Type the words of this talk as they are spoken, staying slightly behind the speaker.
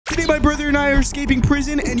Today my brother and I are escaping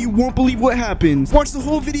prison and you won't believe what happens. Watch the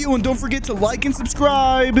whole video and don't forget to like and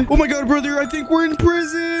subscribe. Oh my god, brother, I think we're in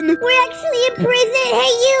prison. We're actually in prison.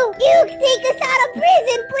 Hey, you take us out of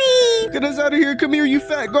prison, please. Get us out of here. Come here, you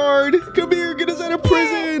fat guard. Come here, get us out of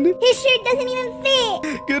prison. His shirt doesn't even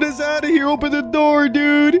fit. Get us out of here. Open the door,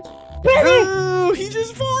 dude. Brother. Oh, he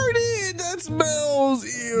just farted. That smells.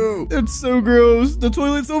 Ew. That's so gross. The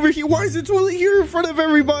toilet's over here. Why is the toilet here in front of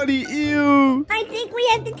everybody? Ew. I think we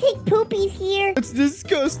have to take poopies here. That's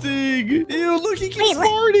disgusting. Ew, look, he keeps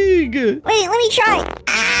farting. Wait, let me try.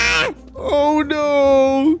 Ah! Oh,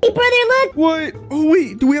 no. Hey, brother, look. What? Oh,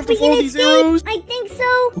 wait. Do we have to We follow can these escape. arrows? I think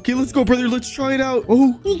so. Okay, let's go, brother. Let's try it out.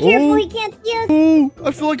 Oh. Be careful, Oh. he can't see us. Oh,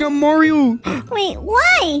 I feel like I'm Mario. Wait,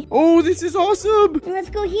 why? Oh, this is awesome. Let's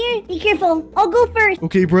go here. Be careful. I'll go first.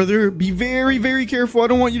 Okay, brother. Be very, very careful. I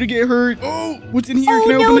don't want you to get hurt. Oh, what's in here? Oh,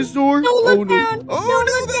 Can I no. open this door? Don't look oh, no. down. Oh, Don't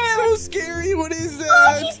no, look that's down. so scary. What is Oh,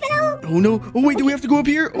 that? she fell. Oh, no. Oh, wait. Do we have to go up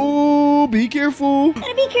here? Oh, be careful.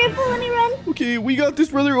 Gotta be careful. Let me run. Okay, we got this,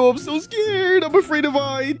 brother. Oh, I'm so scared. I'm afraid of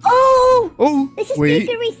heights. Oh, Oh, this is wait.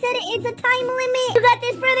 to reset it. It's a time limit. You got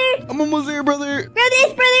this, brother. I'm almost there, brother. Grab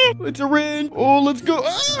this, brother. It's a wrench. Oh, let's go.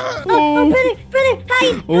 Ah! Oh, brother,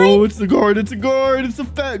 hide. Oh, it's the guard. It's a guard. It's a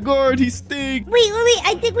fat guard. He stinks. Wait.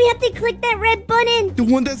 I think we have to click that red button. The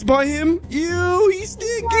one that's by him? Ew, he's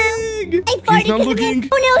stinking. I farted. He's not 'cause of looking. it.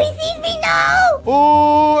 Oh no, he sees me. No.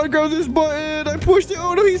 Oh, I grabbed this button. I pushed it.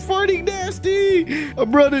 Oh no, he's farting nasty.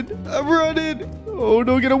 I'm running. Oh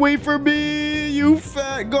no, get away from me, you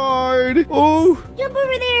fat guard. Oh. Jump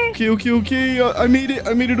over there. Okay. I made it.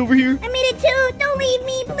 I made it over here. I made it too. Don't leave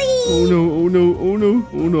me, please. Oh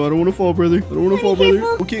no. I don't want to fall, brother. I don't want to fall, Be brother.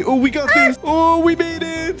 careful. Okay. Oh, we got this. Oh, we made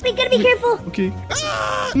it. We gotta be careful. Okay.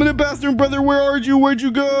 Ah! I'm in the bathroom, brother. Where are you? Where'd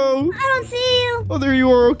you go? I don't see you. Oh, there you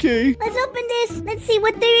are. Okay. Let's open this. Let's see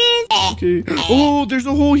what there is. Okay. Oh, there's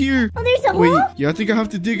a hole here. Oh, there's a Wait, hole. yeah, I think I have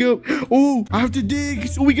to dig up. Oh, I have to dig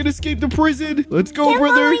so we can escape the prison. Let's go, I'm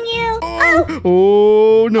brother. following you.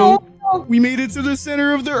 Oh, no. Oh, We made it to the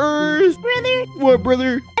center of the earth. brother. What,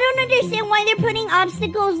 brother? I don't understand why they're putting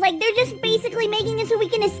obstacles. Like, they're just basically making it so we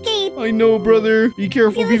can escape. I know, brother. Be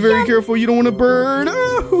careful. Be very careful. You don't want to burn.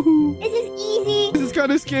 Oh, This is easy. this is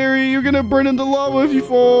kind of scary. You're going to burn in the lava if you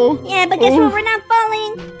fall. Yeah, but guess Oh. what? We're not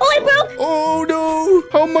falling. Oh, it broke. Oh, no.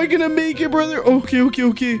 How am I going to make it, brother? Okay.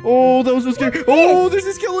 Oh, that was so scary. Oh, there's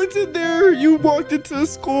a skeleton there. You walked into a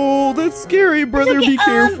skull. That's scary, brother. okay, Be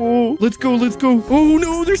careful. Let's go. Oh,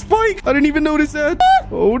 no. There's Spike. I didn't even notice that.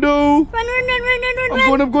 Oh, no.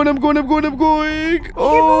 Run. I'm going.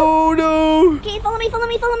 Oh, no. Okay, follow me.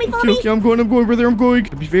 Okay, I'm going, brother. I'm going.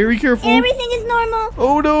 Be very careful. Everything is normal.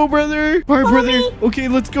 Oh, no, brother. All right, Follow brother. me. Okay,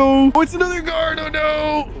 let's go. Oh, it's another guard. Oh,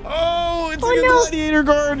 no. Oh, it's like a no. gladiator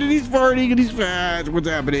guard, and he's farting, and he's fat. What's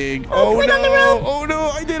happening? Oh, click no. on the rope. Oh, no.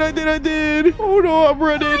 I did. Oh, no. I'm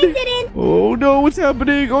running. I didn't. Oh, no. What's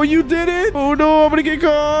happening? Oh, you did it. Oh, no. I'm going to get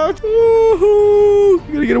caught. Ooh,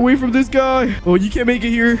 I got to get away from this guy. Oh, you can't make it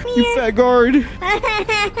here. You fat guard.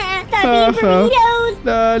 Stop eating burritos.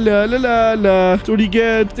 La. That's what he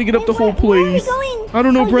gets. Taking up the whole Where are we place. going? I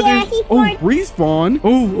don't know, Oh, brother. yeah, he Oh, farted. respawn.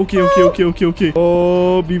 Oh, okay.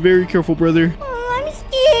 Oh, be very careful, brother. Oh, I'm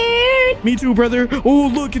scared. Me too, brother. Oh,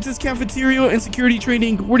 look, it says cafeteria and security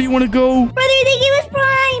training. Where do you want to go? Brother, they gave us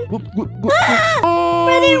Prime. Oh,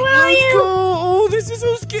 Brother, where are let's you? go. Oh, this is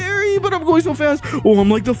so scary, but I'm going so fast. Oh, I'm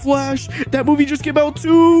like the Flash. That movie just came out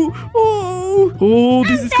too. Oh,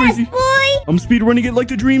 this is crazy. Fast boy. I'm speedrunning it like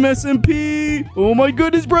the Dream SMP. Oh my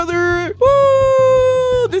goodness, brother.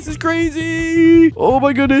 Oh, this is crazy. Oh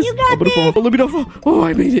my goodness. You got I'm gonna fall. Oh, let me not fall. Oh,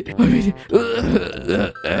 I made it.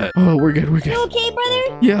 Oh, we're good. You okay,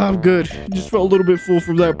 brother? Yeah, I'm good. Just felt a little bit full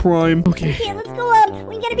from that Prime. Okay. Okay, let's go up.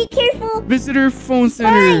 We gotta be careful. Visitor phone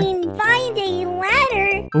center. Find a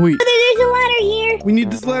ladder. Oh, wait. Brother, there's a ladder here. We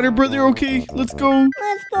need this ladder, brother. Okay, let's go.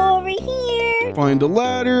 Let's go over here. Find a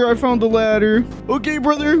ladder. I found the ladder. Okay,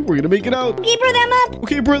 brother. We're gonna make it out. Okay, brother, I'm up.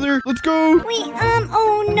 Okay, brother. Let's go. Wait,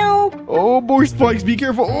 oh no. Oh, more spikes. Be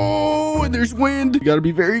careful. Oh, and there's wind. You gotta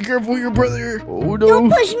be very careful here, brother. Oh, no.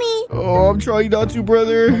 Don't push me. Oh, I'm trying not to,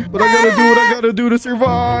 brother. But I gotta do what I gotta do to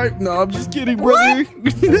survive. No, I'm just kidding, brother.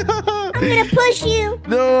 I'm gonna push you.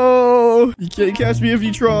 No. You can't catch me if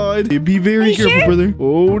you tried. Hey, be very careful, sure? brother.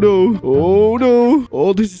 Oh, no.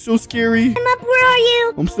 Oh, this is so scary. I'm up. Where are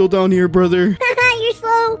you? I'm still down here, brother. You're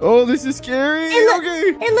slow. Oh, this is scary.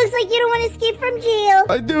 Okay. It looks like you don't want to escape from jail.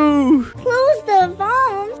 I do. Close the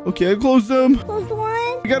vault. Okay, I closed them. Close the one.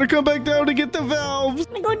 I gotta come back down to get the valves.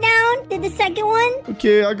 I go down. Did the second one?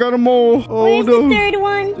 Okay, I got them all. Oh, Where's no. the third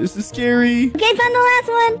one? This is scary. Okay, found the last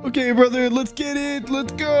one. Okay, brother, let's get it.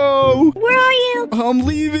 Let's go. Where are you? I'm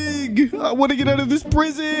leaving. I want to get out of this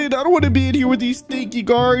prison. I don't want to be in here with these stinky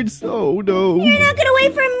guards. Oh, no. You're not gonna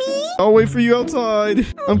wait for me? I'll wait for you outside.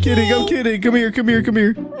 I'm kidding. I'm kidding. Come here. Come here. Come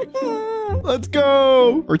here. Let's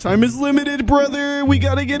go. Our time is limited, brother. We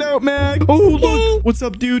gotta get out, Mac. Oh, Okay. look. What's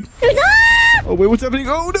up, dude? There's Oh, wait, what's happening?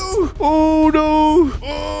 Oh, no. Oh, no.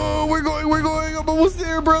 Oh, we're going. We're going. I'm almost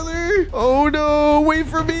there, brother. Oh, no. Wait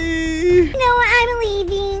for me. No, I'm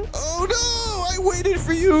leaving. Oh, no. I waited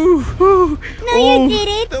for you. Oh, No, you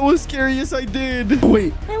didn't. That was scary. Yes, I did.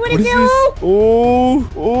 Wait. Wait, what is it? this?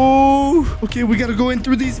 Oh. Okay, we gotta go in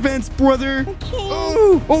through these vents, brother. Okay.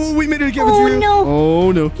 Oh, we made it to cafeteria. no.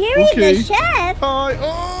 Oh, no. Gary okay. the chef. Hi.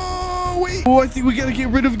 Oh, wait. Oh, I think we gotta get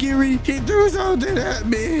rid of Gary. He threw something at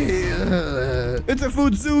me. It's a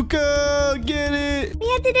Fudzuka. Get it. We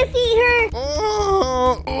have to defeat her.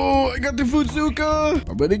 Oh, I got the Fudzuka.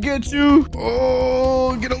 I'm gonna get you.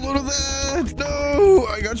 Oh, get a load of that. No,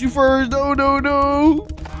 I got you first. No.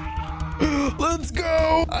 Let's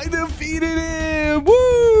go. I defeated him.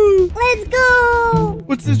 Woo. Let's go.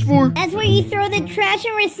 What's this for? That's where you throw the trash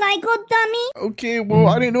and recycle, dummy. Okay, well,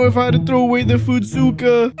 I didn't know if I had to throw away the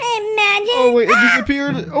Fudzuka. Imagine. Oh, wait, it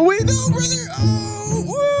disappeared. Oh, wait, no, brother. Oh,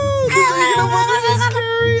 woo. This is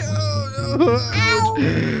scary. Oh,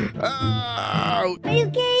 no. Ow. Are you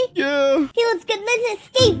okay? Yeah. Okay, let's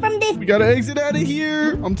escape from this. We gotta exit out of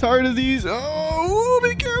here. I'm tired of these. Oh,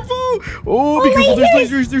 be careful. Oh, be careful.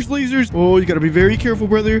 lasers. There's lasers. Oh, you gotta be very careful,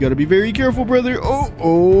 brother. You gotta be very careful, brother.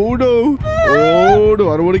 Oh, no. Oh, no.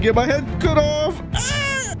 I don't want to get my head cut off.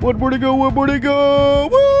 Ah. One more to go. Woo.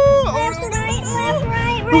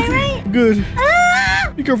 Left, right. Good.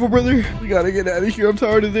 Ah! Be careful, brother. We gotta get out of here. I'm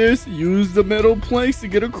tired of this. Use the metal planks to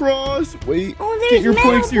get across. Wait. Oh, there's Get your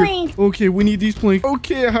metal planks here. planks. Okay, we need these planks.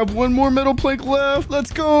 Okay, I have one more metal plank left.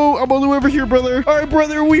 Let's go. I'm all the way over here, brother. All right,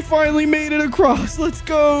 brother. We finally made it across. Let's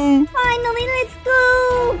go. Finally, let's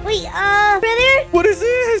go. Wait, brother? What is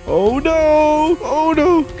this? Oh, no. Oh,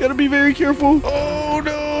 no. Gotta be very careful. Oh,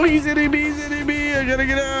 no. He's hitting me. I gotta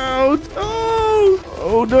get out.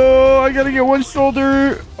 Oh, no. I gotta get one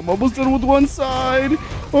shoulder. I'm almost done with one side.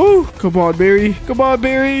 Oh, come on, Barry.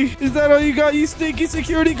 Is that all you got, you stinky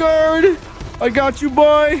security guard? I got you,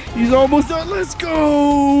 boy. He's almost done. Let's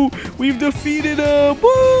go. We've defeated him.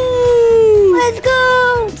 Woo. Let's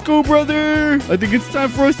go. Let's go, brother. I think it's time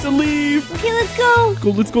for us to leave. Okay, let's go.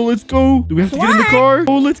 Let's go. Do we have to get in the car?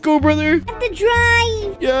 Oh, let's go, brother. Have to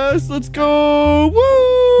drive. Yes, let's go.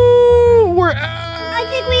 Woo. We're out. I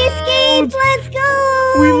think we escaped. Let's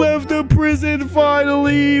go. We left the prison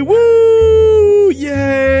finally. Woo. Yay.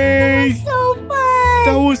 That was so fun.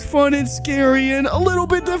 That was fun and scary and a little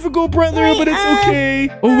bit difficult, brother, Wait, but it's okay.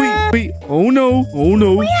 Oh, wait. Oh, no.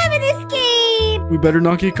 We haven't escaped. We better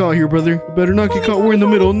not get caught here, brother. We better not get caught. We're in the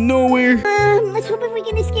middle of nowhere. Let's hope if we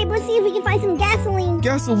can escape. Let's see if we can find some gasoline.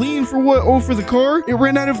 Gasoline for what? Oh, for the car? It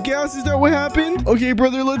ran out of gas. Is that what happened? Okay,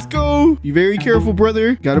 brother, let's go. Be very careful,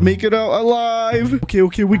 brother. Gotta make it out alive.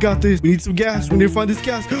 Okay, we got this. We need some gas. We need to find this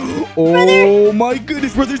gas. Oh, my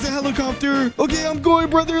goodness, brother, there's a helicopter. Okay, I'm going,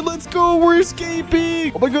 brother. Let's go. We're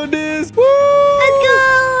escaping. Oh, my goodness. Woo! Let's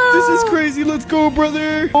go. This is crazy. Let's go,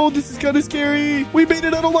 brother. Oh, this is kind of scary. We made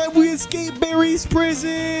it out alive. We escaped Barry's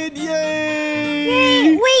prison.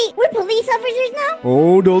 Yay! Wait, we're police officers now?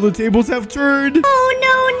 Oh, no, the tables have turned. Oh,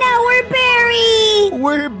 no, now we're Barry.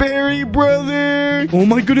 We're Barry, brother. Oh,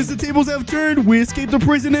 my goodness, the tables have turned. We escaped the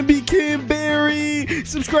prison and became Barry.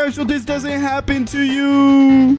 Subscribe so this doesn't happen to you.